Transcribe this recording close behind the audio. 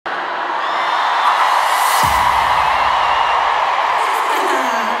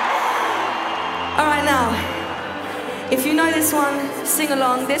this one, sing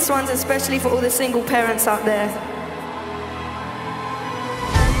along. This one's especially for all the single parents out there.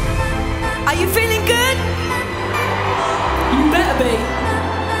 Are you feeling good? You better be.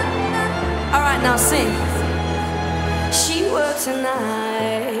 Alright, now sing. She works a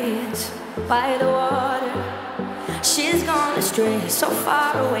night by the water. She's gone astray, so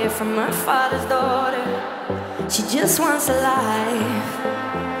far away from her father's daughter. She just wants a life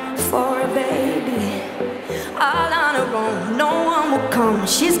for a baby. All on her own, no one will come.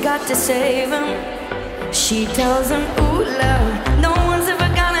 She's got to save him. She tells him, ooh, love, no one's ever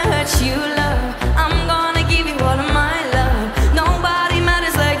gonna hurt you, love. I'm gonna give you all of my love. Nobody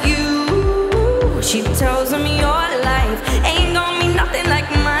matters like you. She tells him, your life ain't gonna be nothing like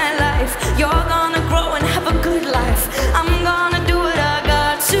my life. You're gonna grow and have a good life. I'm gonna do what I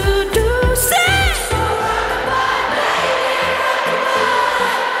got to do. Say,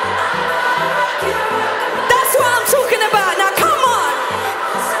 that's what I'm talking about. Now come on.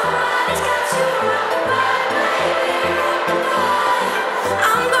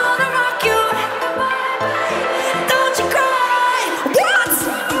 I'm gonna rock you. Don't you cry. What?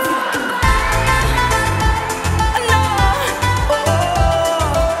 No.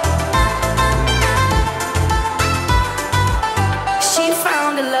 She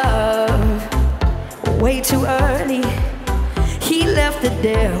found a love way too early. He left her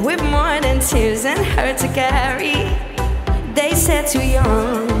there with more than tears and hurt to carry. They said too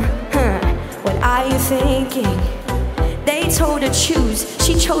young, what are you thinking? They told her choose,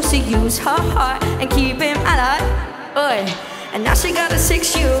 she chose to use her heart and keep him alive. Oy. And now she got a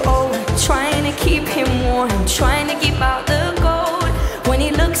 6-year-old, trying to keep him warm, trying to keep out the cold. When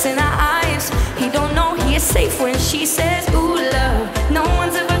he looks in her eyes, he don't know he is safe when she says, ooh, love, no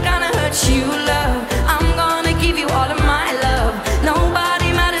one's ever gonna hurt you, love. I'm gonna give you all of my love.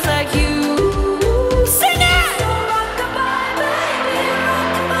 Nobody matters like you. Sing it! Rockabye, baby,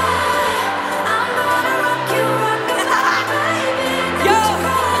 rockabye. I'm gonna rock you, rockabye, baby. Yo!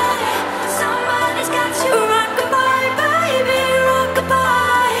 Somebody's got you. Rockabye, baby,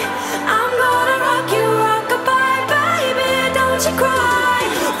 rockabye. I'm gonna rock you, rockabye, baby. Don't you cry.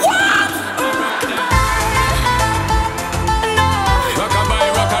 What? No. Rockabye,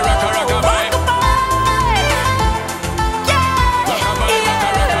 rocka, rocka, rockabye.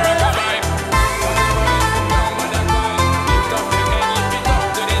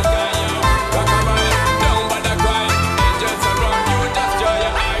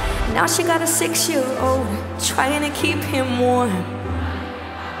 Now she got a 6-year-old, trying to keep him warm.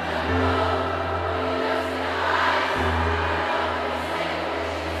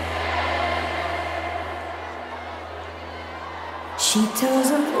 She tells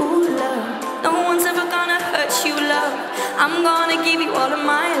him, ooh, love, no one's ever gonna hurt you, love. I'm gonna give you all of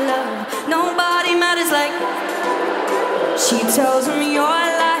my love. Nobody matters like. She tells him, your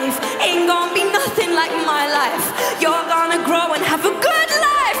life ain't gonna be nothing like my life. You're gonna grow